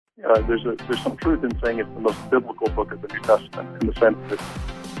there's some truth in saying it's the most biblical book of the New Testament, in the sense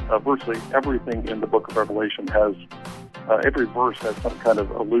that virtually everything in the book of Revelation has, every verse has some kind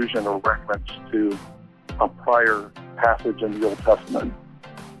of allusion or reference to a prior passage in the Old Testament.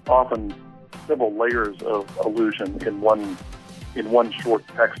 Often several layers of allusion in one short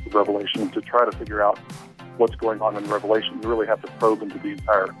text of Revelation. To try to figure out what's going on in Revelation, you really have to probe into the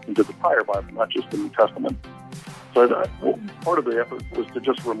entire Bible, not just the New Testament. So part of the effort was to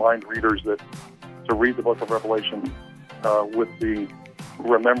just remind readers that to read the book of Revelation with the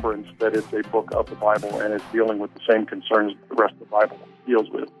remembrance that it's a book of the Bible and it's dealing with the same concerns that the rest of the Bible deals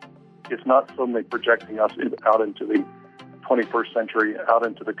with. It's not suddenly projecting us out into the 21st century, out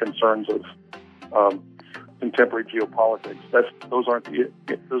into the concerns of contemporary geopolitics. Those aren't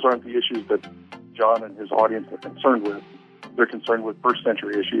the issues that John and his audience are concerned with. They're concerned with first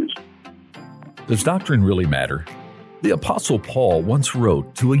century issues. Does doctrine really matter? The Apostle Paul once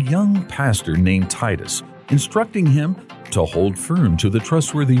wrote to a young pastor named Titus, instructing him to hold firm to the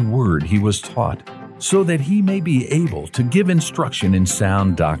trustworthy word he was taught, so that he may be able to give instruction in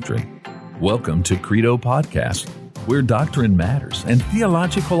sound doctrine. Welcome to Credo Podcast, where doctrine matters and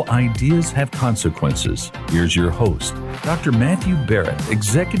theological ideas have consequences. Here's your host, Dr. Matthew Barrett,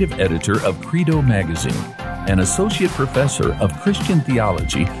 Executive Editor of Credo Magazine and Associate Professor of Christian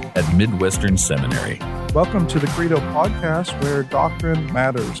Theology at Midwestern Seminary. Welcome to the Credo Podcast, where doctrine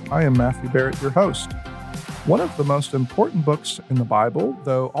matters. I am Matthew Barrett, your host. One of the most important books in the Bible,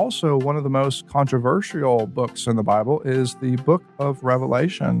 though also one of the most controversial books in the Bible, is the book of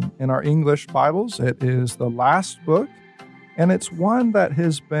Revelation. In our English Bibles, it is the last book, and it's one that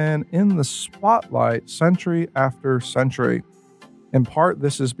has been in the spotlight century after century. In part,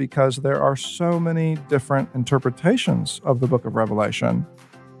 this is because there are so many different interpretations of the book of Revelation.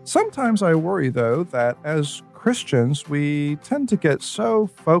 Sometimes I worry, though, that as Christians, we tend to get so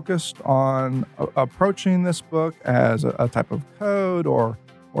focused on approaching this book as a type of code or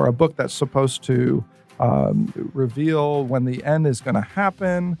a book that's supposed to reveal when the end is going to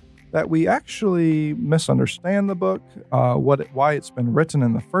happen, that we actually misunderstand the book, why it's been written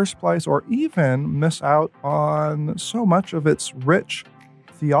in the first place, or even miss out on so much of its rich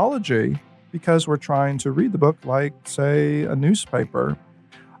theology because we're trying to read the book like, say, a newspaper.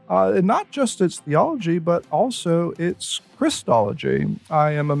 And not just its theology, but also its Christology.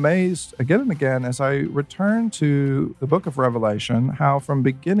 I am amazed again and again as I return to the book of Revelation, how from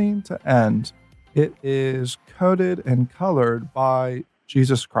beginning to end, it is coded and colored by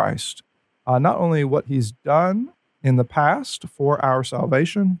Jesus Christ. Not only what he's done in the past for our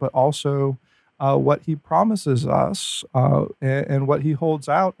salvation, but also what he promises us and what he holds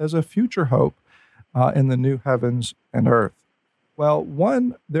out as a future hope in the new heavens and earth. Well,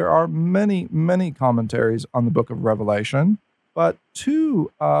 there are many, many commentaries on the book of Revelation, but two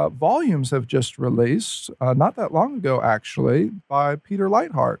volumes have just released, not that long ago, actually, by Peter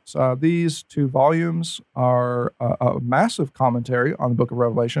Leithart. These two volumes are a massive commentary on the book of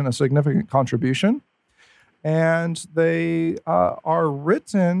Revelation, a significant contribution, and they are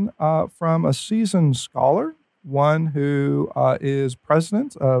written from a seasoned scholar, one who is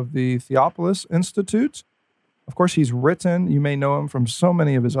president of the Theophilus Institute. Of course, he's written, you may know him from so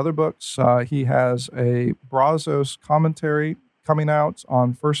many of his other books. He has a Brazos commentary coming out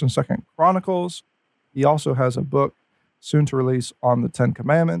on 1st and 2nd Chronicles. He also has a book soon to release on the Ten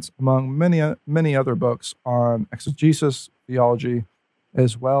Commandments, among many other books on exegesis, theology,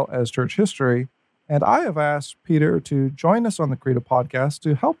 as well as church history. And I have asked Peter to join us on the Credo Podcast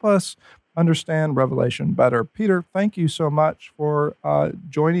to help us understand Revelation better. Peter, thank you so much for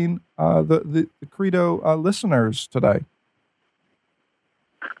joining the Credo listeners today.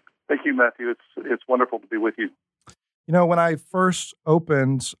 Thank you, Matthew. It's wonderful to be with you. You know, when I first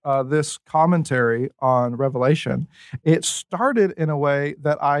opened this commentary on Revelation, it started in a way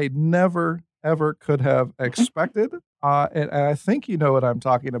that I never, ever could have expected. And I think you know what I'm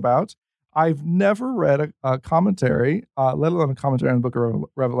talking about. I've never read a commentary, let alone a commentary on the book of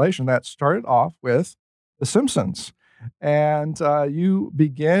Revelation, that started off with The Simpsons. And you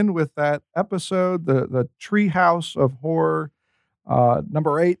begin with that episode, the Treehouse of Horror,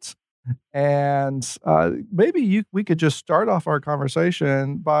 number 8. And maybe we could just start off our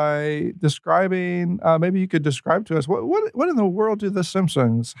conversation by describing, maybe you could describe to us, what in the world do The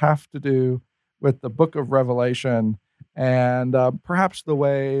Simpsons have to do with the book of Revelation, and perhaps the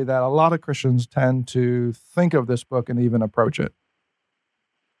way that a lot of Christians tend to think of this book and even approach it?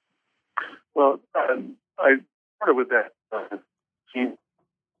 Well, I started with that. Part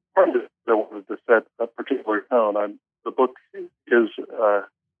of it I wanted to set a particular tone. The book is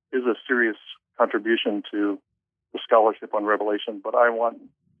a serious contribution to the scholarship on Revelation, but I want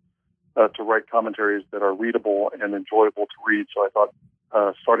to write commentaries that are readable and enjoyable to read. So I thought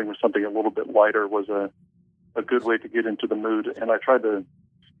starting with something a little bit lighter was a good way to get into the mood. And I tried to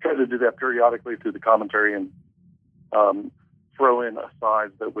do that periodically through the commentary and throw in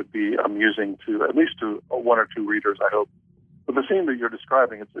asides that would be amusing to at least to one or two readers, I hope. But the scene that you're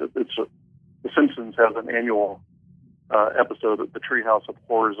describing, The Simpsons has an annual episode of the Treehouse of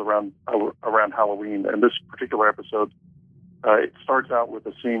Horrors around Halloween, and this particular episode, it starts out with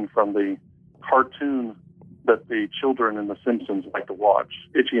a scene from the cartoon that the children in The Simpsons like to watch,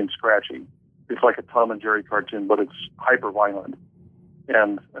 Itchy and Scratchy. It's like a Tom and Jerry cartoon, but it's hyper violent.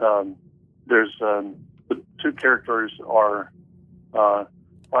 And there's the two characters are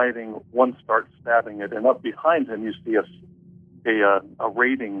fighting. One starts stabbing it, and up behind him you see a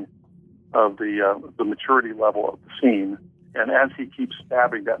rating of the maturity level of the scene. And as he keeps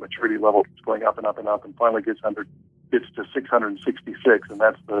stabbing, that maturity level keeps going up and up and up, and finally gets to 666, and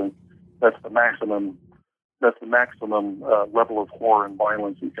that's the maximum level of horror and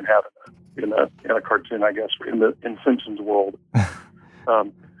violence you can have in a cartoon, I guess, in Simpsons world.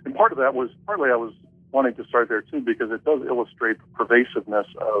 And partly I was wanting to start there too, because it does illustrate the pervasiveness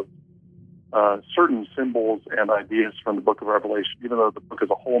of certain symbols and ideas from the Book of Revelation, even though the book as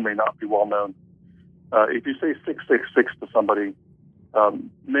a whole may not be well known. If you say 666 to somebody,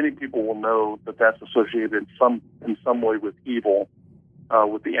 many people will know that that's associated in some way with evil,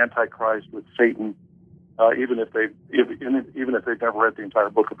 with the Antichrist, with Satan, even if they've never read the entire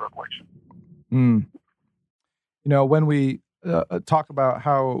Book of Revelation. When we talk about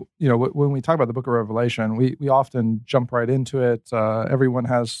how, when we talk about the Book of Revelation, we often jump right into it. Everyone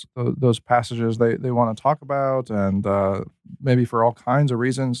has those passages they want to talk about, and maybe for all kinds of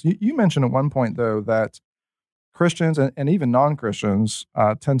reasons. You mentioned at one point, though, that Christians and even non-Christians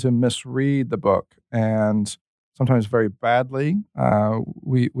tend to misread the book, and sometimes very badly.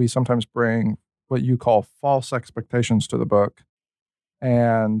 We sometimes bring what you call false expectations to the book,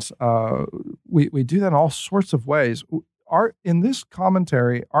 and we do that in all sorts of ways. In this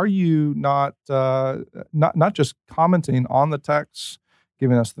commentary, are you not just commenting on the text,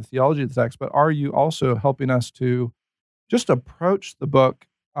 giving us the theology of the text, but are you also helping us to just approach the book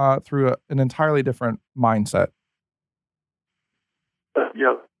through an entirely different mindset?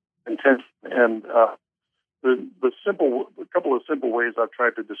 Yeah, intense. And a couple of simple ways I've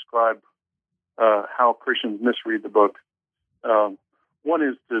tried to describe how Christians misread the book. One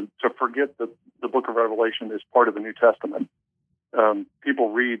is to forget that the Book of Revelation is part of the New Testament.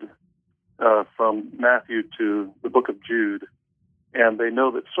 People read from Matthew to the Book of Jude, and they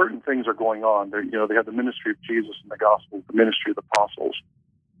know that certain things are going on. They have the ministry of Jesus in the Gospels, the ministry of the apostles.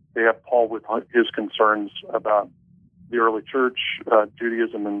 They have Paul with his concerns about the early church,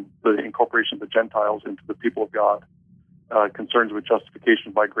 Judaism, and the incorporation of the Gentiles into the people of God, concerns with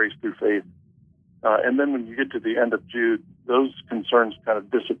justification by grace through faith. And then when you get to the end of Jude, those concerns kind of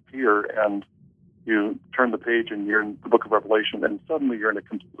disappear, and you turn the page and you're in the Book of Revelation, and suddenly you're in a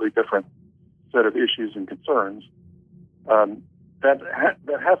completely different set of issues and concerns. That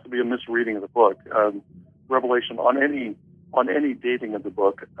has to be a misreading of the book. Revelation, on any dating of the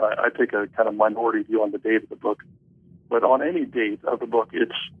book, I take a kind of minority view on the date of the book, but on any date of the book,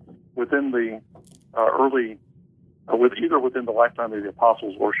 it's within the either within the lifetime of the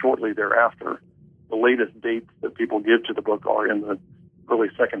apostles or shortly thereafter. The latest dates that people give to the book are in the early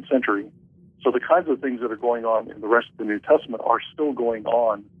 2nd century. So the kinds of things that are going on in the rest of the New Testament are still going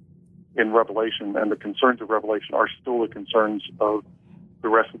on in Revelation, and the concerns of Revelation are still the concerns of the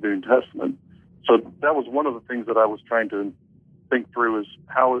rest of the New Testament. So that was one of the things that I was trying to think through, is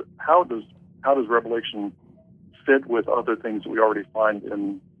how does Revelation fit with other things that we already find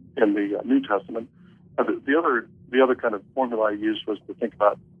in the New Testament. The other kind of formula I used was to think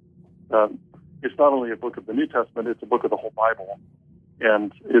about it's not only a book of the New Testament, it's a book of the whole Bible.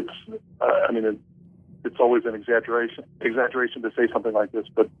 And it's always an exaggeration to say something like this,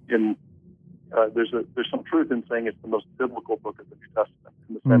 but there's some truth in saying it's the most biblical book of the New Testament,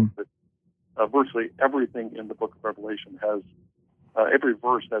 in the sense that virtually everything in the book of Revelation has, every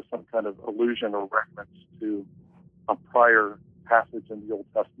verse has some kind of allusion or reference to a prior passage in the Old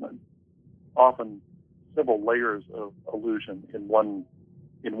Testament, often several layers of allusion in one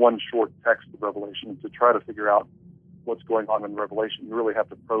short text of Revelation. To try to figure out what's going on in Revelation, you really have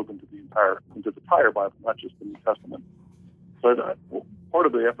to probe into the entire Bible, not just the New Testament. So part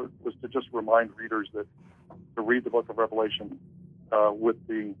of the effort was to just remind readers that to read the book of Revelation with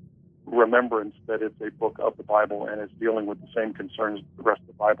the remembrance that it's a book of the Bible and it's dealing with the same concerns the rest of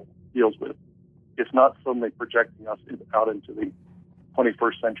the Bible deals with. It's not suddenly projecting us out into the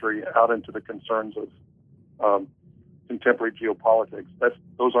 21st century, out into the concerns of contemporary geopolitics.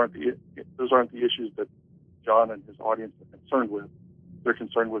 Those aren't the issues that John and his audience are concerned with. They're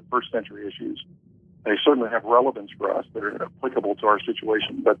concerned with first century issues. They certainly have relevance for us. They're applicable to our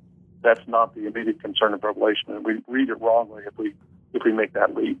situation, but that's not the immediate concern of Revelation. And we read it wrongly if we make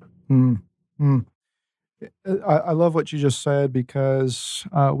that leap. I love what you just said, because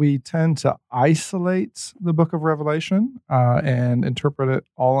we tend to isolate the book of Revelation and interpret it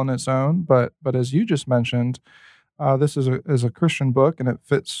all on its own. But as you just mentioned, this is a Christian book, and it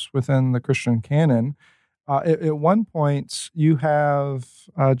fits within the Christian canon. At one point, you have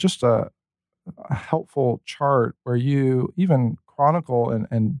just a helpful chart where you even chronicle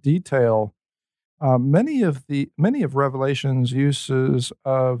and detail many of Revelation's uses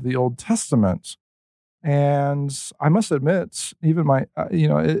of the Old Testament. And I must admit, even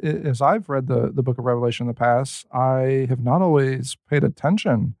as I've read the book of Revelation in the past, I have not always paid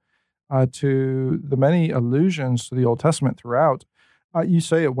attention to the many allusions to the Old Testament throughout. You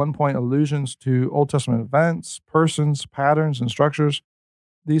say at one point allusions to Old Testament events, persons, patterns, and structures.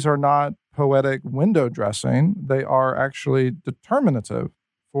 These are not poetic window dressing. They are actually determinative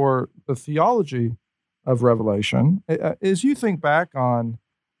for the theology of Revelation. As you think back on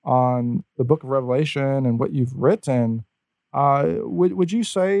the book of Revelation and what you've written, would you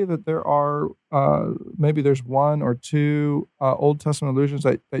say that there are maybe there's one or two Old Testament allusions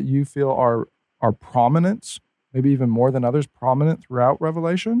that you feel are prominent, maybe even more than others, prominent throughout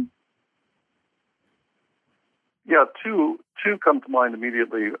Revelation? Yeah, two come to mind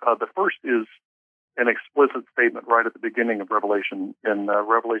immediately. The first is an explicit statement right at the beginning of Revelation in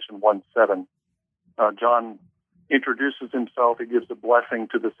Revelation 1:7. John introduces himself. He gives a blessing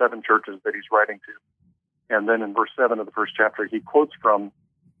to the seven churches that he's writing to. And then in verse 7 of the first chapter, he quotes from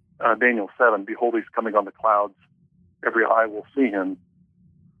Daniel 7, "Behold, he's coming on the clouds. Every eye will see him."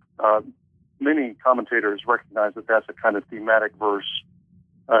 Many commentators recognize that that's a kind of thematic verse.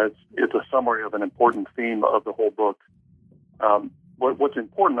 It's a summary of an important theme of the whole book. What's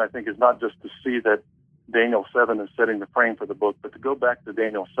important, I think, is not just to see that Daniel 7 is setting the frame for the book, but to go back to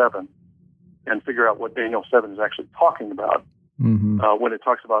Daniel 7 and figure out what Daniel 7 is actually talking about. Mm-hmm. When it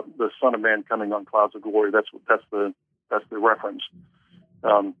talks about the Son of Man coming on clouds of glory, that's the reference.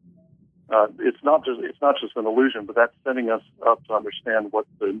 It's not just an illusion, but that's setting us up to understand what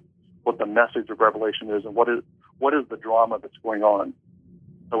the message of Revelation is and what is the drama that's going on.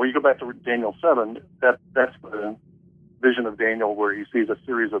 So when you go back to Daniel 7, that's the vision of Daniel where he sees a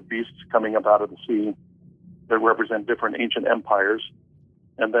series of beasts coming up out of the sea that represent different ancient empires.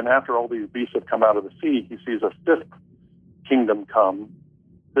 And then after all these beasts have come out of the sea, he sees a fifth kingdom come.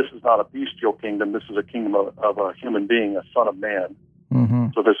 This is not a bestial kingdom. This is a kingdom of a human being, a son of man. Mm-hmm.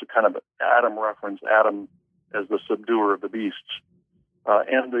 So there's a kind of Adam reference, Adam as the subduer of the beasts.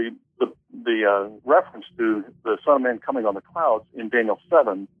 And the reference to the Son of Man coming on the clouds in Daniel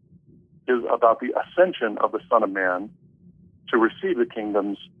 7 is about the ascension of the Son of Man to receive the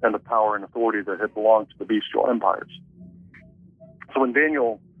kingdoms and the power and authority that had belonged to the bestial empires. So when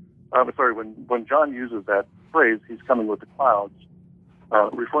when John uses that phrase, he's coming with the clouds,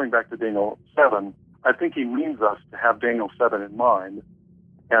 referring back to Daniel 7, I think he means us to have Daniel 7 in mind.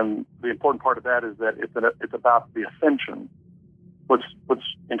 And the important part of that is that it's about the ascension. What's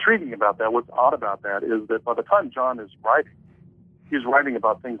intriguing about that, what's odd about that, is that by the time John is writing, he's writing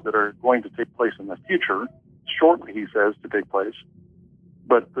about things that are going to take place in the future. Shortly, he says, to take place.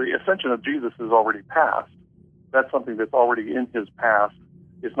 But the ascension of Jesus is already past. That's something that's already in his past.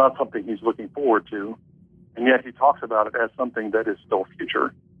 It's not something he's looking forward to. And yet he talks about it as something that is still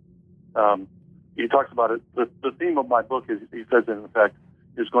future. He talks about it. The theme of my book is, he says, in effect,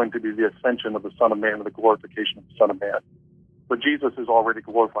 is going to be the ascension of the Son of Man and the glorification of the Son of Man. But Jesus is already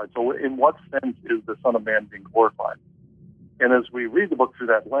glorified. So in what sense is the Son of Man being glorified? And as we read the book through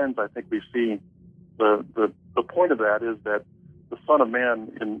that lens, I think we see the point of that is that the Son of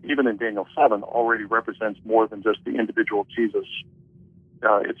Man, even in Daniel 7, already represents more than just the individual Jesus.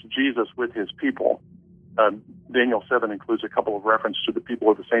 It's Jesus with his people. Daniel 7 includes a couple of references to the people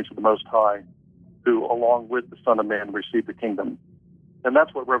of the saints of the Most High, who, along with the Son of Man, receive the kingdom. And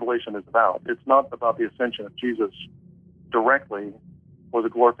that's what Revelation is about. It's not about the ascension of Jesus directly or the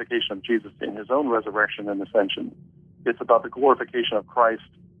glorification of Jesus in his own resurrection and ascension. It's about the glorification of Christ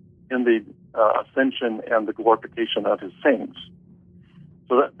in the ascension and the glorification of his saints.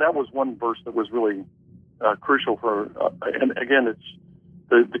 So that was one verse that was really crucial for. And again, it's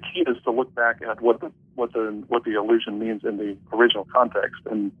the key is to look back at what the allusion means in the original context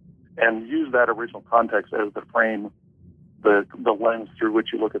and use that original context as the frame, the lens through which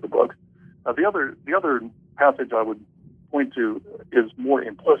you look at the book. The other passage I would point to is more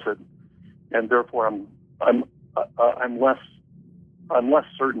implicit, and therefore I'm I'm less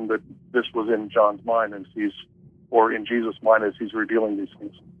certain that this was in John's mind or in Jesus' mind as he's revealing these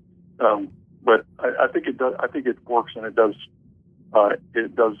things. But I think it does. I think it works, and it does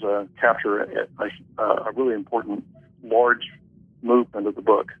capture a really important, large movement of the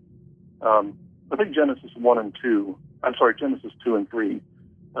book. I think Genesis 1 and 2. I'm sorry, Genesis 2 and 3,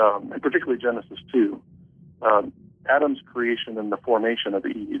 and particularly Genesis 2. Adam's creation and the formation of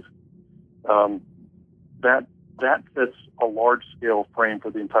Eve. That sets a large-scale frame for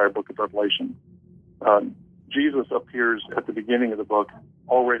the entire book of Revelation. Jesus appears at the beginning of the book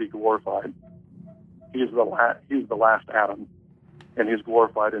already glorified. He's the last Adam, and he's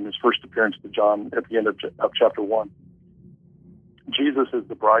glorified in his first appearance to John at the end of chapter 1. Jesus is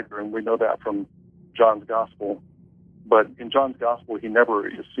the bridegroom. We know that from John's gospel. But in John's gospel, he never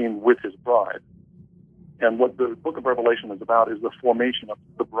is seen with his bride. And what the book of Revelation is about is the formation of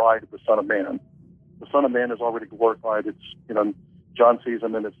the bride of the Son of Man. The Son of Man is already glorified. John sees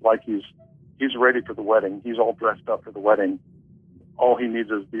him, and it's like he's ready for the wedding. He's all dressed up for the wedding. All he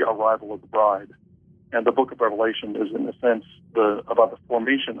needs is the arrival of the bride. And the book of Revelation is, in a sense, about the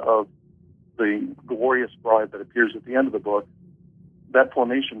formation of the glorious bride that appears at the end of the book. That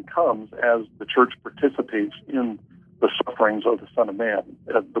formation comes as the church participates in the sufferings of the Son of Man.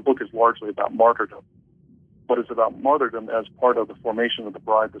 The book is largely about martyrdom, but it's about martyrdom as part of the formation of the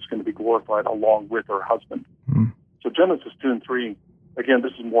bride that's going to be glorified along with her husband. Mm. So Genesis 2 and 3, again,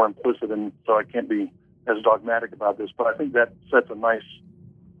 this is more implicit, and so I can't be as dogmatic about this, but I think that sets a nice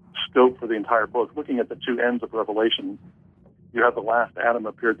scope for the entire book. Looking at the two ends of Revelation, you have the last Adam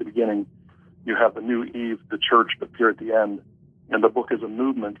appear at the beginning, you have the new Eve, the church, appear at the end, and the book is a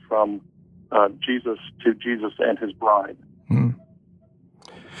movement from Jesus to Jesus and his bride. Mm.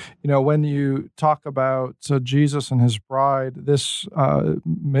 When you talk about Jesus and his bride, this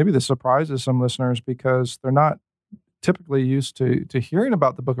maybe this surprises some listeners because they're not typically used to hearing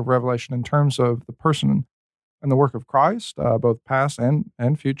about the book of Revelation in terms of the person and the work of Christ, both past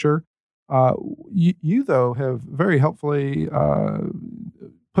and future. You, though, have very helpfully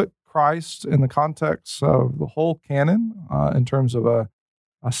put Christ in the context of the whole canon in terms of a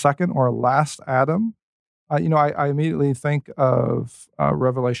second or a last Adam. I immediately think of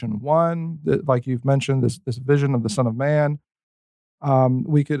Revelation 1, like you've mentioned, this vision of the Son of Man.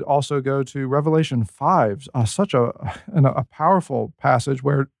 We could also go to Revelation 5, such a powerful passage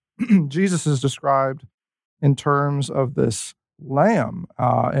where Jesus is described in terms of this lamb.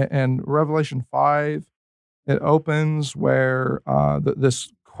 And Revelation 5, it opens where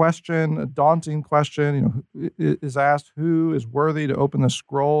this question, a daunting question, is asked, who is worthy to open the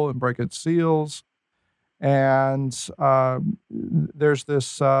scroll and break its seals? And there's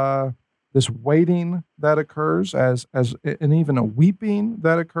this waiting that occurs, and even a weeping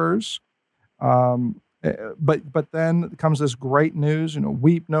that occurs. But then comes this great news,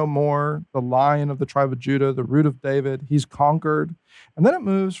 weep no more, the Lion of the tribe of Judah, the Root of David, he's conquered. And then it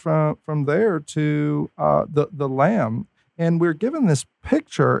moves from there to the Lamb. And we're given this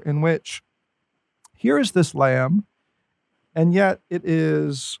picture in which here is this Lamb, and yet it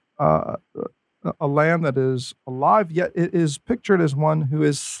is a Lamb that is alive, yet it is pictured as one who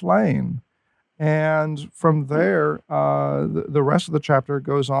is slain. And from there, the rest of the chapter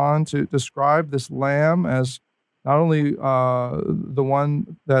goes on to describe this lamb as not only the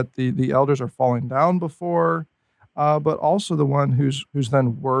one that the elders are falling down before, but also the one who's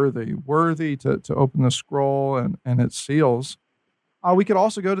then worthy to open the scroll and its seals. We could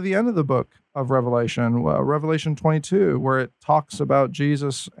also go to the end of the book of Revelation, Revelation 22, where it talks about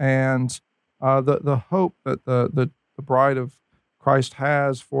Jesus and the hope that the bride of Christ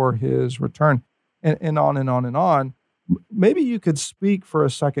has for his return. And on and on and on. Maybe you could speak for a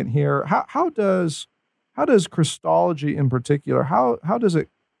second here. How does Christology in particular, how does it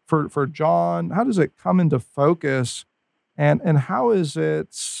for John, how does it come into focus, and how is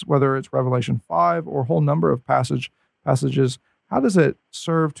it, whether it's Revelation 5 or a whole number of passages, how does it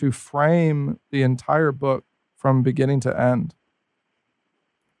serve to frame the entire book from beginning to end?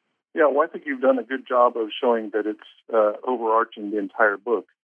 Yeah, well, I think you've done a good job of showing that it's overarching the entire book.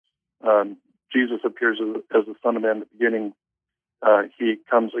 Jesus appears as the Son of Man at the beginning. He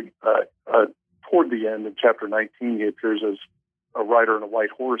comes toward the end of chapter 19. He appears as a rider on a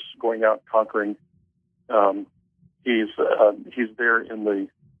white horse going out conquering. He's there in the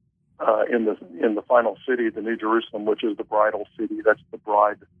final city, the New Jerusalem, which is the bridal city. That's the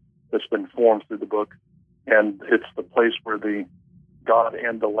bride that's been formed through the book, and it's the place where the God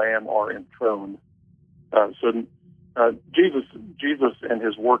and the Lamb are enthroned. Jesus and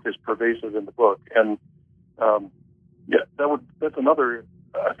his work is pervasive in the book, and that's another,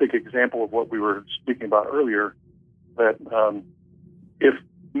 I think, example of what we were speaking about earlier. that if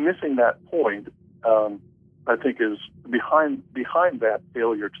missing that point, I think is behind that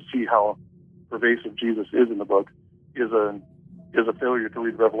failure to see how pervasive Jesus is in the book is a failure to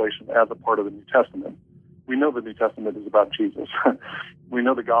read Revelation as a part of the New Testament. We know the New Testament is about Jesus. We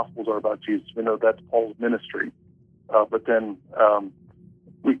know the Gospels are about Jesus. We know that's Paul's ministry. But then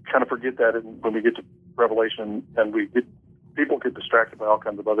we kind of forget that when we get to Revelation, and people get distracted by all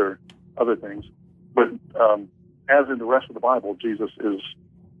kinds of other things. But as in the rest of the Bible, Jesus is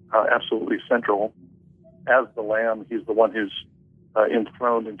absolutely central. As the Lamb, he's the one who's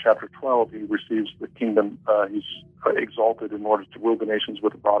enthroned in chapter 12. He receives the kingdom. He's exalted in order to rule the nations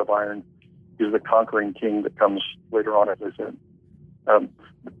with a rod of iron. He's the conquering king that comes later on, as I said.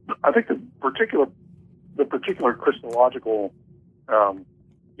 I think the particular Christological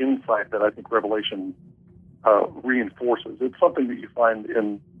insight that I think Revelation reinforces, it's something that you find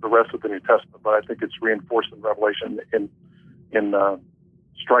in the rest of the New Testament, but I think it's reinforced in Revelation in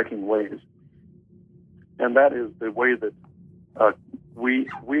striking ways. And that is the way that we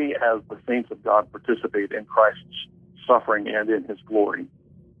as the saints of God participate in Christ's suffering and in his glory.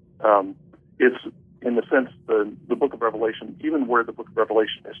 It's, in the sense, the book of Revelation, even where the book of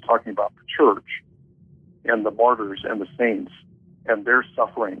Revelation is talking about the church and the martyrs and the saints and their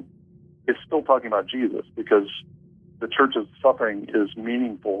suffering, it's still talking about Jesus, because the church's suffering is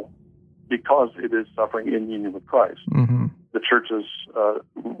meaningful because it is suffering in union with Christ. Mm-hmm. The church's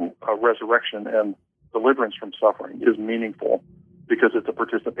resurrection and deliverance from suffering is meaningful because it's a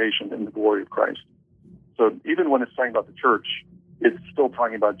participation in the glory of Christ. So even when it's talking about the church, it's still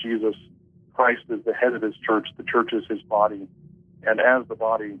talking about Jesus. Christ is the head of his church. The church is his body. And as the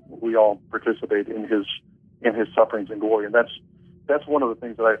body, we all participate in his sufferings and glory. And that's one of the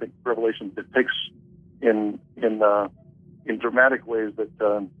things that I think Revelation depicts in dramatic ways that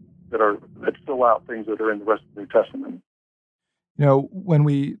fill out things that are in the rest of the New Testament. You know, when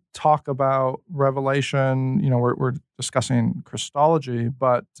we talk about Revelation, you know, we're discussing Christology,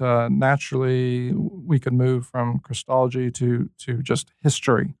 but naturally we could move from Christology to just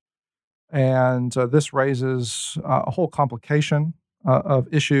history. And this raises a whole complication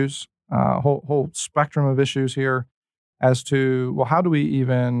of issues, a whole spectrum of issues here as to, well, how do we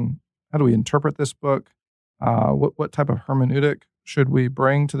interpret this book? What type of hermeneutic should we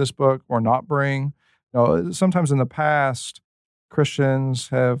bring to this book or not bring? You know, sometimes in the past, Christians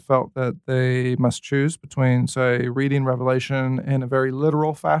have felt that they must choose between, say, reading Revelation in a very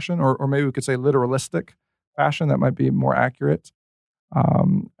literal fashion, or maybe we could say literalistic fashion. That might be more accurate.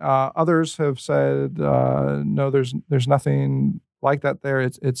 Others have said, no, there's nothing like that there.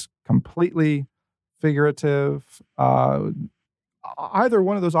 It's completely figurative. Either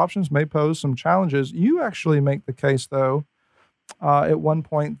one of those options may pose some challenges. You actually make the case, though, at one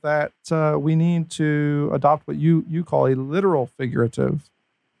point that we need to adopt what you call a literal figurative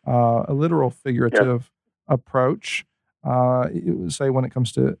approach. Say when it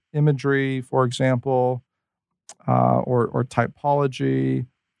comes to imagery, for example, or typology,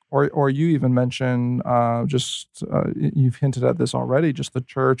 or you even mention you've hinted at this already, just the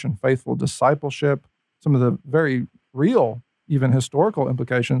church and faithful discipleship, some of the very real, even historical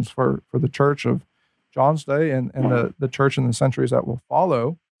implications for the church of John's day and the church in the centuries that will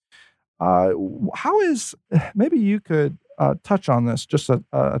follow. Maybe you could touch on this just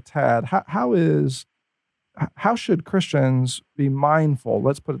a tad. How should Christians be mindful?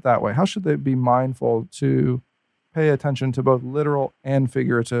 Let's put it that way. How should they be mindful to pay attention to both literal and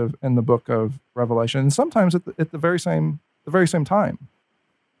figurative in the book of Revelation, and sometimes at the very same time?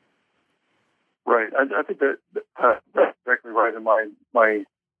 Right. I think that's exactly right. And my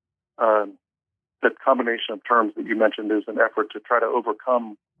that combination of terms that you mentioned is an effort to try to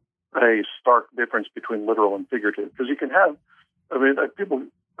overcome a stark difference between literal and figurative. Because you can have, people,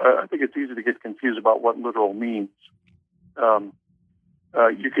 I think it's easy to get confused about what literal means. I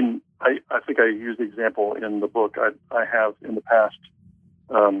think I used the example in the book. I have in the past,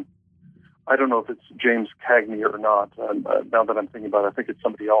 I don't know if it's James Cagney or not. Now that I'm thinking about it, I think it's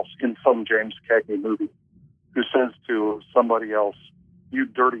somebody else in some James Cagney movie who says to somebody else, "You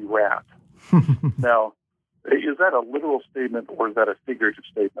dirty rat." Now, is that a literal statement or is that a figurative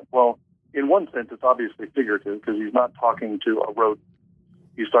statement? Well, in one sense, it's obviously figurative because he's not talking to a rodent.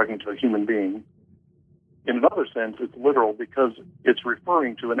 He's talking to a human being. In another sense, it's literal because it's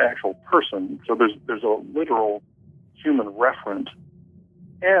referring to an actual person. So there's a literal human referent.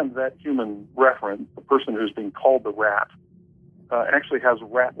 And that human referent, the person who's being called the rat, actually has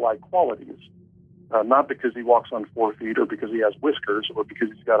rat-like qualities. Not because he walks on 4 feet or because he has whiskers or because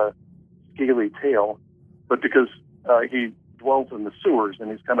he's got a scaly tail, but because he dwells in the sewers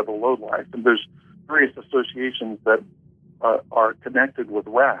and he's kind of a lowlife. And there's various associations that are connected with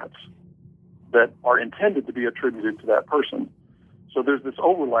rats that are intended to be attributed to that person. So there's this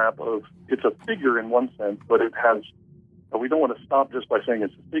overlap of, it's a figure in one sense, but it has, we don't want to stop just by saying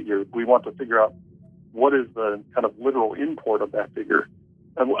it's a figure. We want to figure out what is the kind of literal import of that figure.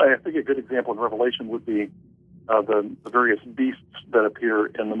 And I think a good example in Revelation would be the various beasts that appear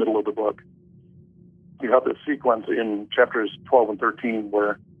in the middle of the book. You have this sequence in chapters 12 and 13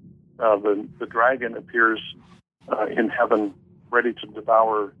 where the dragon appears in heaven ready to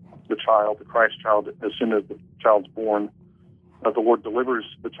devour the child, the Christ child, as soon as the child's born. The Lord delivers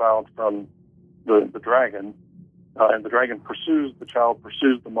the child from the dragon, and the dragon pursues the child,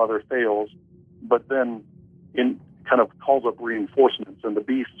 pursues the mother, fails, but then kind of calls up reinforcements, and the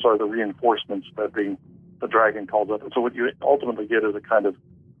beasts are the reinforcements that the dragon calls up. And so what you ultimately get is a kind of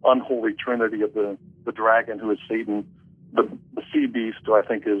unholy trinity of the dragon, who is Satan, the sea beast, who I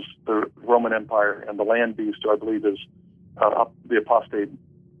think is the Roman Empire, and the land beast, who I believe is the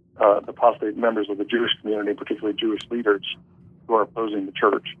apostate members of the Jewish community, particularly Jewish leaders who are opposing the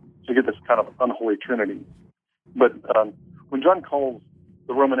church. So you get this kind of unholy trinity. But when John calls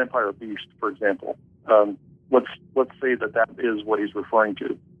the Roman Empire a beast, for example, let's say that is what he's referring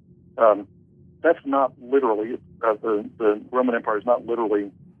to. That's not literally the Roman Empire is not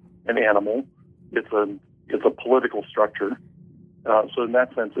literally an animal. It's a political structure. So in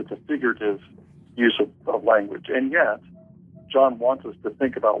that sense, it's a figurative use of language. And yet, John wants us to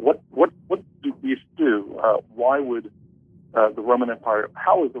think about what do beasts do? Why would the Roman Empire?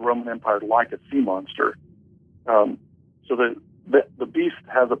 How is the Roman Empire like a sea monster? So the beast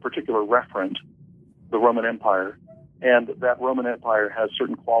has a particular referent, the Roman Empire, and that Roman Empire has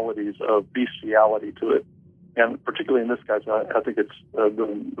certain qualities of bestiality to it. And particularly in this case, I think it's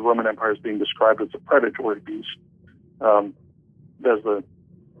the Roman Empire is being described as a predatory beast. As the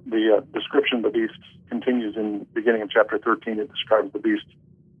description of the beast continues in the beginning of chapter 13, it describes the beast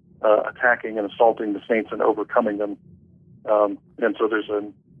attacking and assaulting the saints and overcoming them. And so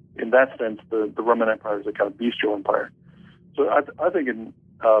in that sense, the Roman Empire is a kind of bestial empire. So I think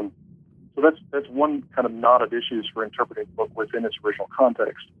so that's one kind of knot of issues for interpreting the book within its original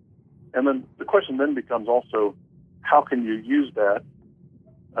context. And then the question then becomes also, how can you use that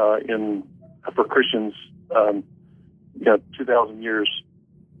for Christians 2,000 years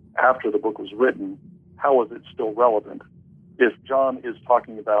after the book was written? How is it still relevant? If John is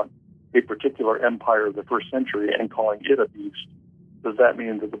talking about a particular empire of the first century and calling it a beast, does that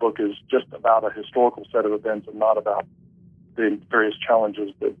mean that the book is just about a historical set of events and not about the various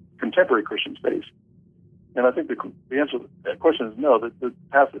challenges that contemporary Christians face? And I think the answer to that question is no. The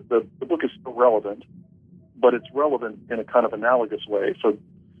book is still relevant, but it's relevant in a kind of analogous way. So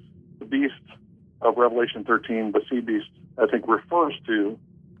the beast of Revelation 13, the sea beast, I think refers to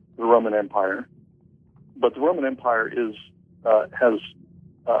the Roman Empire, but the Roman Empire has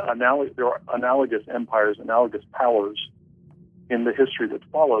there are analogous empires, analogous powers in the history that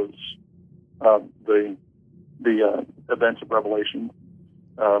follows the events of Revelation.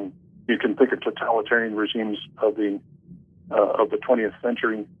 You can think of totalitarian regimes of the 20th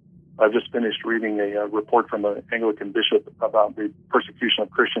century. I've just finished reading a report from an Anglican bishop about the persecution of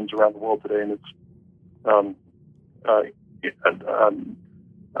Christians around the world today, and it's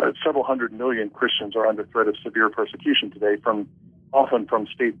several hundred million Christians are under threat of severe persecution today, often from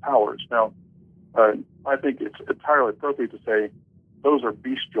state powers. Now, I think it's entirely appropriate to say those are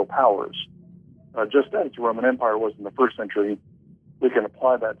bestial powers. Just as the Roman Empire was in the first century, we can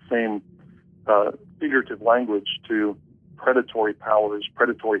apply that same figurative language to predatory powers,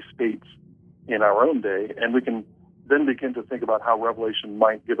 predatory states in our own day, and we can then begin to think about how Revelation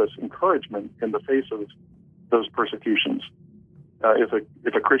might give us encouragement in the face of those persecutions.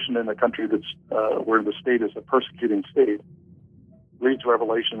 If a Christian in a country that's where the state is a persecuting state reads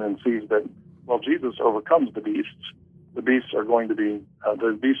Revelation and sees that, well, Jesus overcomes the beasts. The beasts are going to be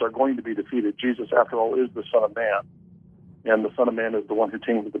defeated. Jesus, after all, is the Son of Man, and the Son of Man is the one who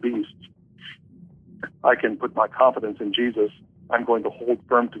tamed the beasts. I can put my confidence in Jesus. I'm going to hold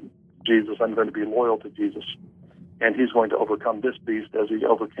firm to Jesus. I'm going to be loyal to Jesus, and he's going to overcome this beast as he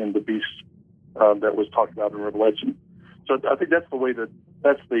overcame the beast that was talked about in Revelation. So I think that's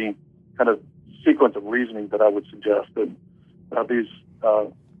the kind of sequence of reasoning that I would suggest. That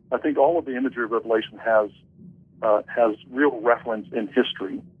I think all of the imagery of Revelation has real reference in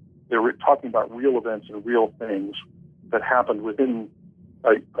history. They're talking about real events and real things that happened within,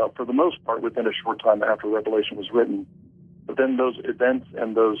 for the most part, within a short time after Revelation was written. But then those events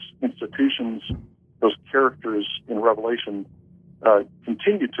and those institutions, those characters in Revelation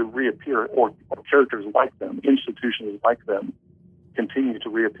continue to reappear, or characters like them, institutions like them, continue to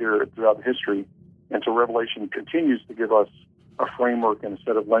reappear throughout history And so Revelation continues to give us a framework and a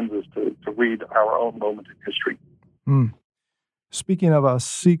set of lenses to read our own moment in history. Speaking of a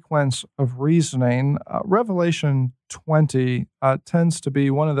sequence of reasoning, Revelation 20 tends to be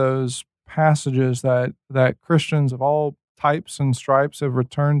one of those passages that Christians of all types and stripes have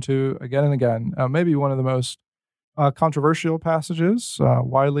returned to again and again. Maybe one of the most controversial passages,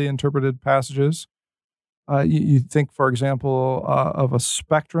 widely interpreted passages. You think, for example, of a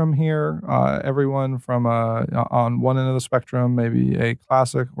spectrum here. Everyone from on one end of the spectrum, maybe a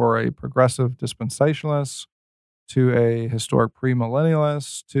classic or a progressive dispensationalist, to a historic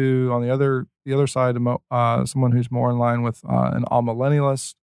premillennialist, to on the other side, someone who's more in line with an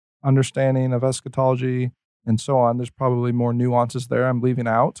amillennialist understanding of eschatology, and so on. There's probably more nuances there I'm leaving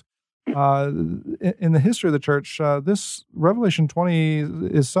out. In the history of the church, this Revelation 20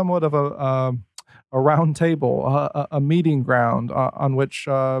 is somewhat of a round table, a meeting ground on which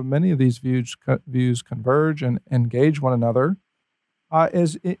many of these views converge and engage one another.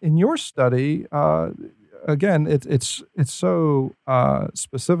 As in your study, again, it's so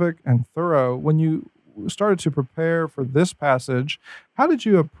specific and thorough. When you started to prepare for this passage, how did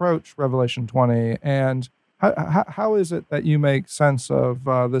you approach Revelation 20, and how is it that you make sense of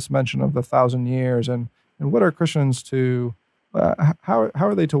this mention of the 1,000 years, and what are Christians to how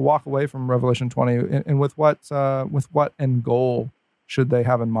are they to walk away from Revelation 20, and with what end goal should they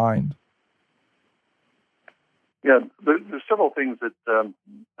have in mind? Yeah, there's several things that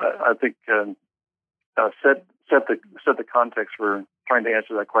I think set the context for trying to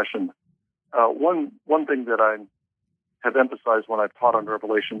answer that question. One thing that I have emphasized when I've taught on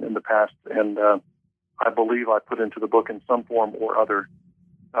Revelation in the past, and I believe I put into the book in some form or other,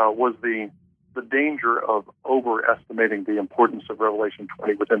 was the danger of overestimating the importance of Revelation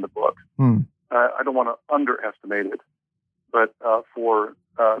 20 within the book. I don't want to underestimate it, but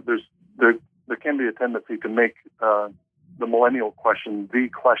there can be a tendency to make the millennial question the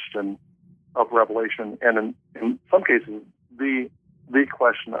question of Revelation, and in some cases the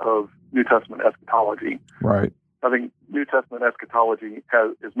question of New Testament eschatology. Right. I think New Testament eschatology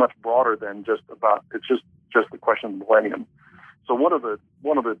is much broader than just the question of the millennium. So one of the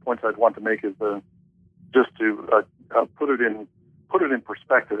points I'd want to make is just to put it in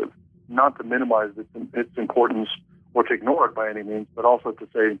perspective, not to minimize its importance or to ignore it by any means, but also to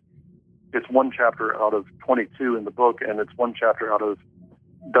say it's one chapter out of 22 in the book, and it's one chapter out of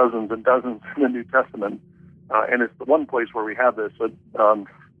dozens and dozens in the New Testament, and it's the one place where we have this. So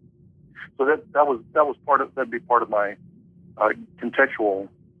that'd be part of my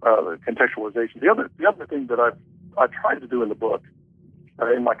contextualization. The other thing that I tried to do in the book,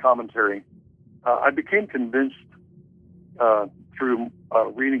 in my commentary, I became convinced through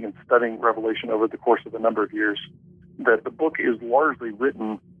reading and studying Revelation over the course of a number of years that the book is largely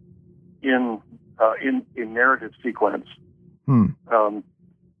written in narrative sequence, and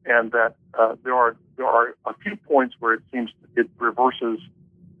that there are a few points where it seems it reverses,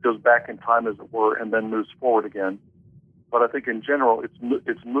 goes back in time as it were, and then moves forward again. But I think in general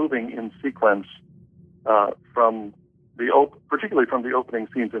it's moving in sequence from particularly from the opening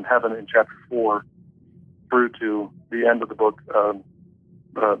scenes in heaven in chapter 4 through to the end of the book,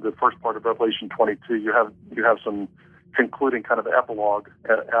 the first part of Revelation 22. You have some concluding kind of epilogue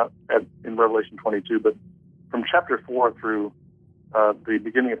in Revelation 22, but from chapter 4 through the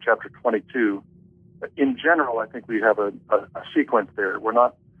beginning of chapter 22, in general, I think we have a sequence there. We're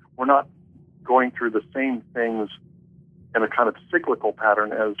not going through the same things in a kind of cyclical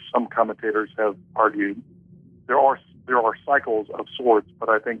pattern as some commentators have argued. There are cycles of sorts, but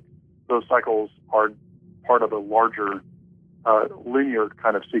I think those cycles are part of a larger linear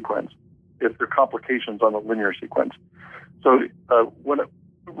kind of sequence. If there are complications on the linear sequence. So when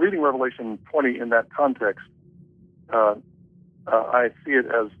reading Revelation 20 in that context, I see it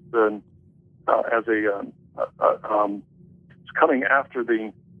as it's coming after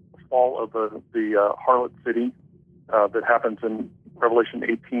the fall of the harlot city that happens in Revelation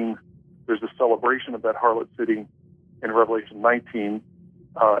 18. There's a celebration of that harlot city in Revelation 19.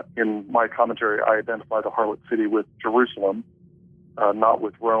 In my commentary, I identify the harlot city with Jerusalem, not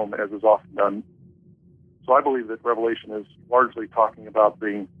with Rome, as is often done. So I believe that Revelation is largely talking about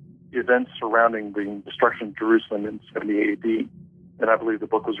the events surrounding the destruction of Jerusalem in 70 AD. And I believe the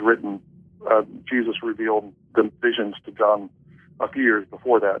book was written, Jesus revealed the visions to John a few years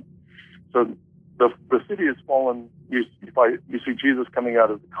before that. So the city has fallen. You see Jesus coming out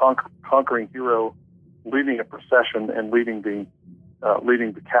as the conquering hero, leading a procession and leading the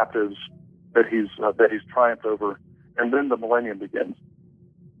captives that he's triumphed over, and then the millennium begins.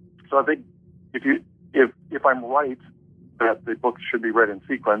 So I think if I'm right that the book should be read in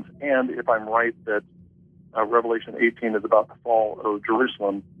sequence. And if I'm right that Revelation 18 is about the fall of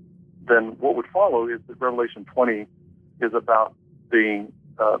Jerusalem, then what would follow is that Revelation 20 is about the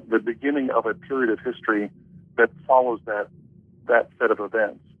beginning of a period of history that follows that set of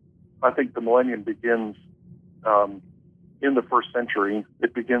events. I think the millennium begins in the first century.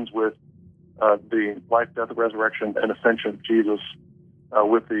 It begins with the life, death, resurrection, and ascension of Jesus,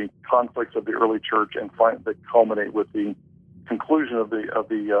 with the conflicts of the early church, and that culminate with the conclusion of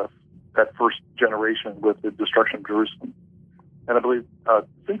that first generation with the destruction of Jerusalem. And I believe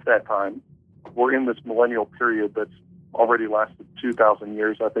since that time, we're in this millennial period that's already lasted 2,000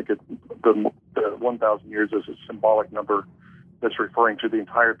 years. I think the 1,000 years is a symbolic number that's referring to the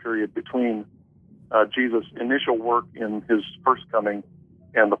entire period between Jesus' initial work in his first coming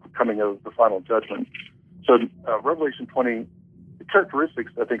and the coming of the final judgment. So Revelation 20, the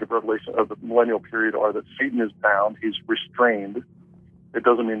characteristics, I think, of the millennial period are that Satan is bound, he's restrained. It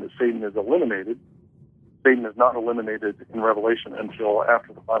doesn't mean that Satan is eliminated. Satan is not eliminated in Revelation until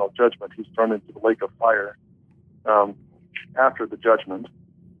after the final judgment. He's thrown into the lake of fire after the judgment.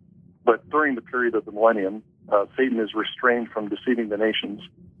 But during the period of the millennium, Satan is restrained from deceiving the nations.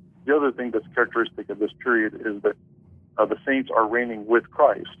 The other thing that's characteristic of this period is that the saints are reigning with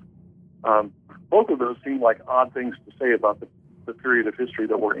Christ. Both of those seem like odd things to say about the period of history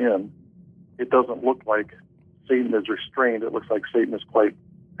that we're in. It doesn't look like Satan is restrained. It looks like Satan is quite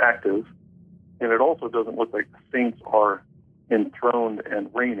active. And it also doesn't look like the saints are enthroned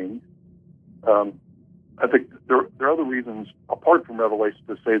and reigning. I think there are other reasons, apart from Revelation,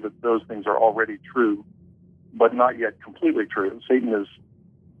 to say that those things are already true, but not yet completely true. Satan is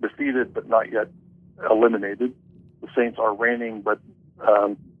defeated, but not yet eliminated. The saints are reigning, but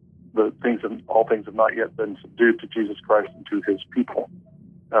all things have not yet been subdued to Jesus Christ and to his people.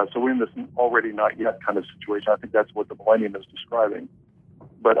 So we're in this already not yet kind of situation. I think that's what the millennium is describing.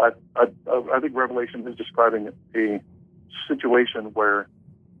 But I think Revelation is describing a situation where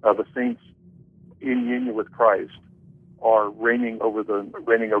the saints in union with Christ are reigning over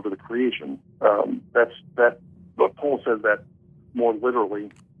the creation. But Paul says that more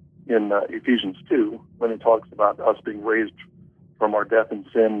literally in Ephesians 2 when he talks about us being raised from our death and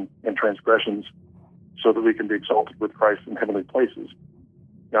sin and transgressions so that we can be exalted with Christ in heavenly places.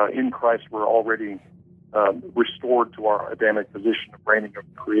 In Christ, we're already restored to our Adamic position of reigning over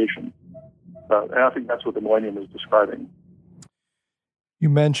creation. And I think that's what the millennium is describing. You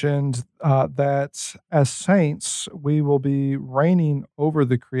mentioned that as saints, we will be reigning over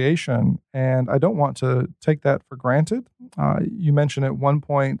the creation, and I don't want to take that for granted. You mentioned at one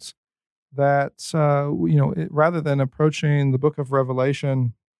point that, rather than approaching the book of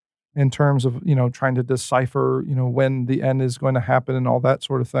Revelation in terms of, trying to decipher, when the end is going to happen and all that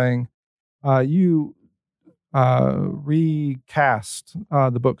sort of thing, you recast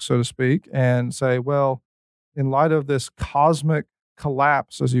the book, so to speak, and say, well, in light of this cosmic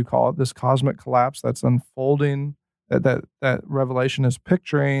collapse, as you call it, this cosmic collapse that's unfolding, that Revelation is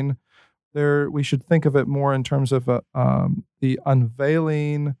picturing, we should think of it more in terms of the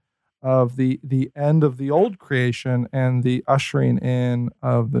unveiling of the end of the old creation and the ushering in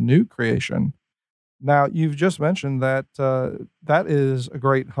of the new creation. Now, you've just mentioned that that is a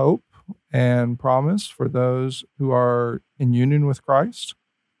great hope and promise for those who are in union with Christ.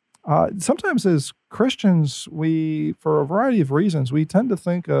 Sometimes as Christians, for a variety of reasons, we tend to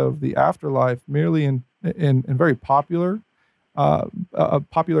think of the afterlife merely in very popular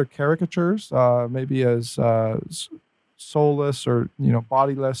caricatures, maybe as soulless or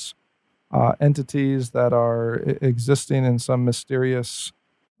bodiless entities that are existing in some mysterious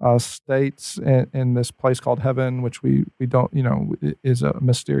states in this place called heaven, which we don't, is a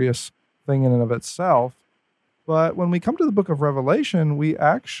mysterious thing in and of itself. But when we come to the book of Revelation, we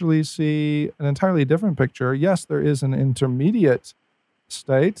actually see an entirely different picture. Yes, there is an intermediate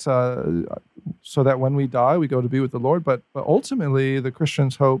state, so that when we die, we go to be with the Lord. But ultimately, the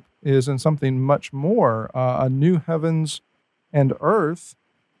Christian's hope is in something much more, a new heavens and earth,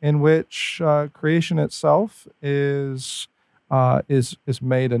 in which creation itself is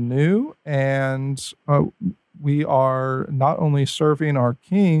made anew, and we are not only serving our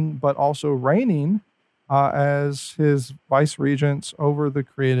King, but also reigning as his vice regents over the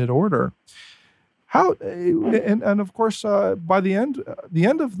created order. And of course, by the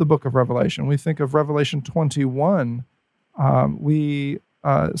end of the book of Revelation, we think of Revelation 21. We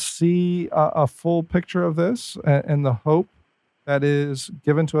see a full picture of this and the hope that is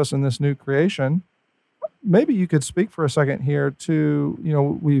given to us in this new creation. Maybe you could speak for a second here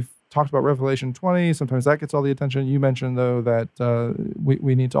to, we've talked about Revelation 20. Sometimes that gets all the attention. You mentioned, though, that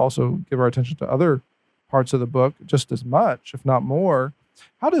we need to also give our attention to other parts of the book just as much, if not more.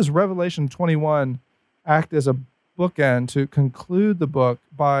 How does Revelation 21 act as a bookend to conclude the book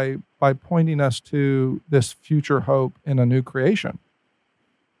by pointing us to this future hope in a new creation?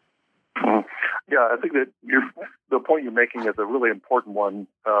 Yeah, I think that the point you're making is a really important one.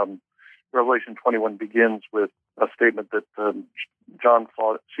 Revelation 21 begins with a statement that John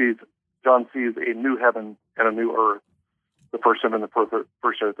sees a new heaven and a new earth, the first heaven and the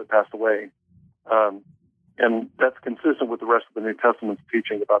first earth that passed away. And that's consistent with the rest of the New Testament's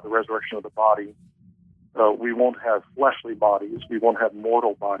teaching about the resurrection of the body. We won't have fleshly bodies. We won't have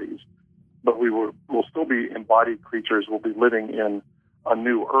mortal bodies, but we'll still be embodied creatures. We'll be living in a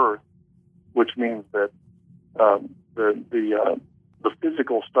new earth, which means that the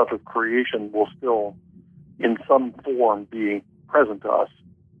physical stuff of creation will still, in some form, be present to us.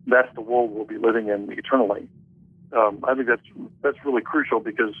 That's the world we'll be living in eternally. I think that's really crucial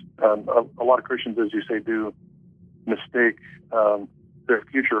because a lot of Christians, as you say, do mistake their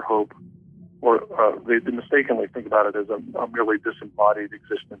future hope, or they mistakenly think about it as a merely disembodied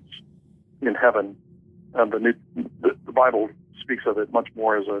existence in heaven. The Bible speaks of it much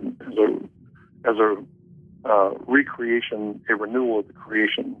more as a recreation, a renewal of the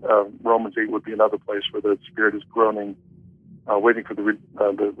creation. Romans 8 would be another place where the Spirit is groaning, waiting for the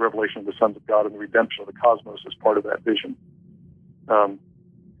revelation of the sons of God and the redemption of the cosmos as part of that vision. So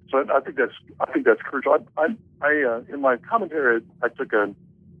I think that's crucial. I in my commentary, I took a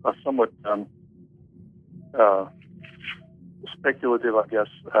somewhat speculative, I guess,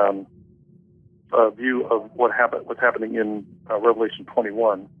 view of what's happening in Revelation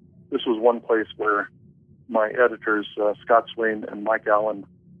 21. This was one place where my editors, Scott Swain and Mike Allen,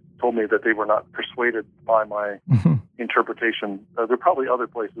 told me that they were not persuaded by my interpretation. There are probably other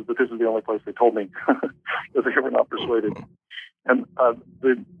places, but this is the only place they told me that they were not persuaded. And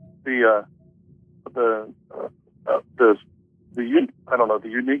the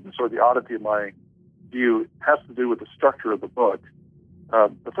uniqueness or the oddity of my view has to do with the structure of the book.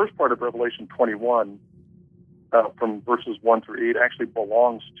 The first part of Revelation 21, from verses 1 through 8, actually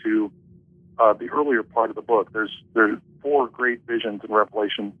belongs to the earlier part of the book. There's 4 great visions in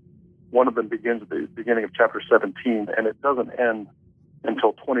Revelation. One of them begins at the beginning of chapter 17, and it doesn't end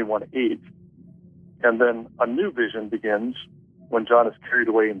until 21:8. And then a new vision begins when John is carried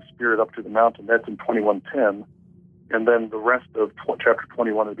away in spirit up to the mountain. That's in 21:10. And then the rest of chapter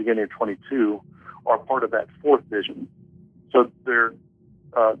 21 and the beginning of 22 are part of that 4th vision. So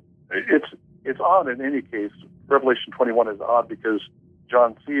it's odd in any case. Revelation 21 is odd because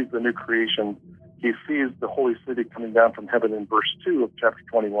John sees the new creation. He sees the holy city coming down from heaven in verse 2 of chapter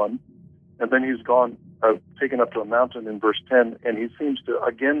 21. And then he's taken up to a mountain in verse 10, and he seems to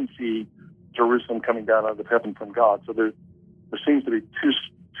again see Jerusalem coming down out of heaven from God. So there seems to be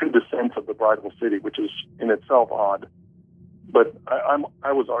two descents of the bridal city, which is in itself odd. But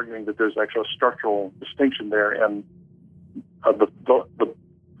I was arguing that there's actually a structural distinction there, and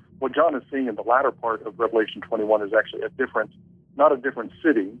what John is seeing in the latter part of Revelation 21 is actually not a different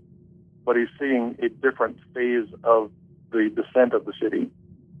city, but he's seeing a different phase of the descent of the city.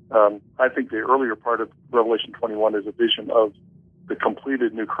 I think the earlier part of Revelation 21 is a vision of the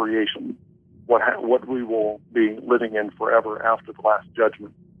completed new creation, what we will be living in forever after the last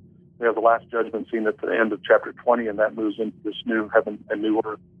judgment. We have the last judgment scene at the end of chapter 20, and that moves into this new heaven and new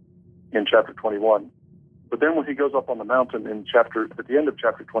earth in chapter 21. But then when he goes up on the mountain at the end of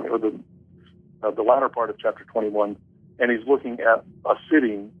chapter 20, or the latter part of chapter 21, and he's looking at a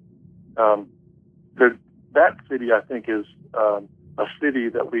city, that city, I think, is a city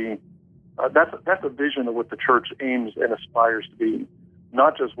that that's a vision of what the church aims and aspires to be,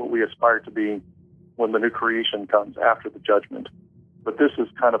 not just what we aspire to be when the new creation comes after the judgment. But this is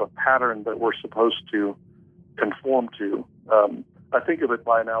kind of a pattern that we're supposed to conform to. I think of it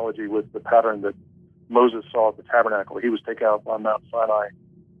by analogy with the pattern that Moses saw at the tabernacle. He was taken out on Mount Sinai,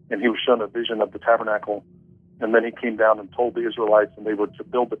 and he was shown a vision of the tabernacle, and then he came down and told the Israelites, and they were to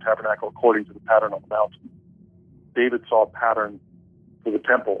build the tabernacle according to the pattern on the mountain. David saw a pattern for the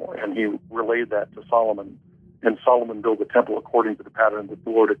temple, and he relayed that to Solomon, and Solomon built the temple according to the pattern that the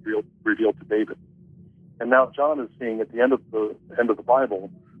Lord had revealed to David. And now John is seeing at the end of the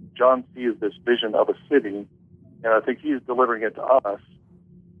Bible, John sees this vision of a city, and I think he's delivering it to us.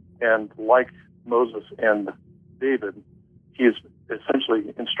 And like Moses and David, he is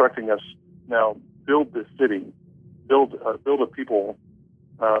essentially instructing us now: build this city, build a people,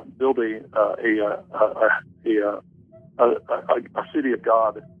 build a city of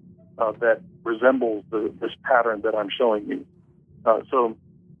God that resembles this pattern that I'm showing you.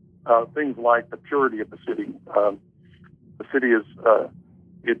 Things like the purity of the city. The city is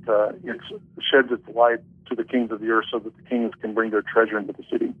it sheds its light to the kings of the earth so that the kings can bring their treasure into the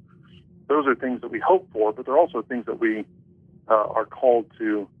city. Those are things that we hope for, but they're also things that we are called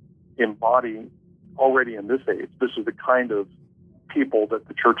to embody already in this age. This is the kind of people that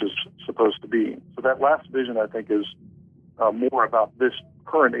the church is supposed to be. So that last vision, I think, is more about this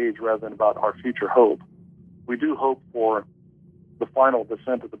current age rather than about our future hope. We do hope for the final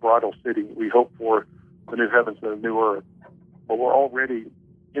descent of the bridal city. We hope for the new heavens and the new earth. But we're already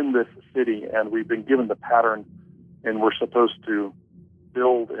in this city, and we've been given the pattern, and we're supposed to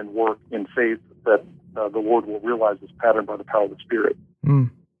build and work in faith that the Lord will realize this pattern by the power of the Spirit.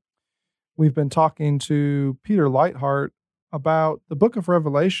 We've been talking to Peter Leithart about the book of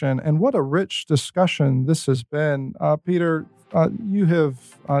Revelation, and what a rich discussion this has been. Peter, you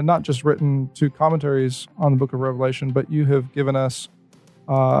have not just written 2 commentaries on the book of Revelation, but you have given us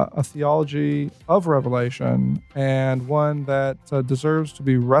a theology of Revelation, and one that deserves to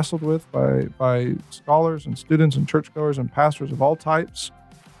be wrestled with by scholars and students and churchgoers and pastors of all types.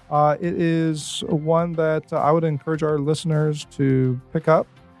 It is one that I would encourage our listeners to pick up,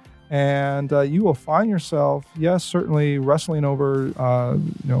 and you will find yourself, yes, certainly wrestling over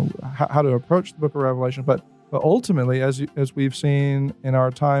how to approach the book of Revelation, but ultimately, as we've seen in our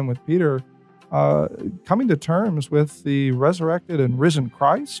time with Peter, coming to terms with the resurrected and risen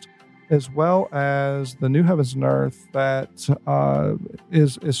Christ, as well as the new heavens and earth that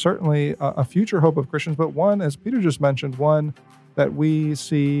is certainly a future hope of Christians, but one, as Peter just mentioned, one that we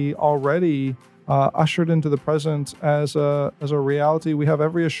see already ushered into the present as a reality we have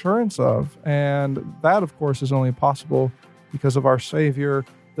every assurance of. And that, of course, is only possible because of our Savior,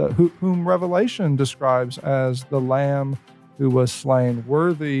 whom Revelation describes as the Lamb who was slain,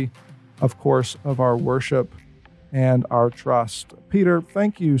 worthy, of course, of our worship and our trust. Peter,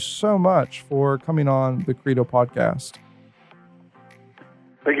 thank you so much for coming on the Credo podcast.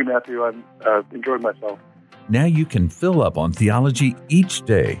 Thank you, Matthew. I've enjoyed myself. Now you can fill up on theology each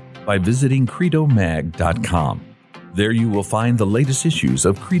day by visiting credomag.com. There you will find the latest issues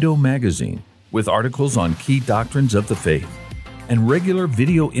of Credo Magazine with articles on key doctrines of the faith and regular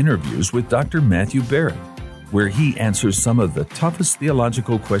video interviews with Dr. Matthew Barrett, where he answers some of the toughest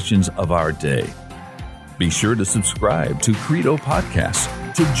theological questions of our day. Be sure to subscribe to Credo Podcasts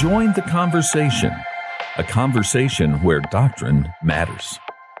to join the conversation, a conversation where doctrine matters.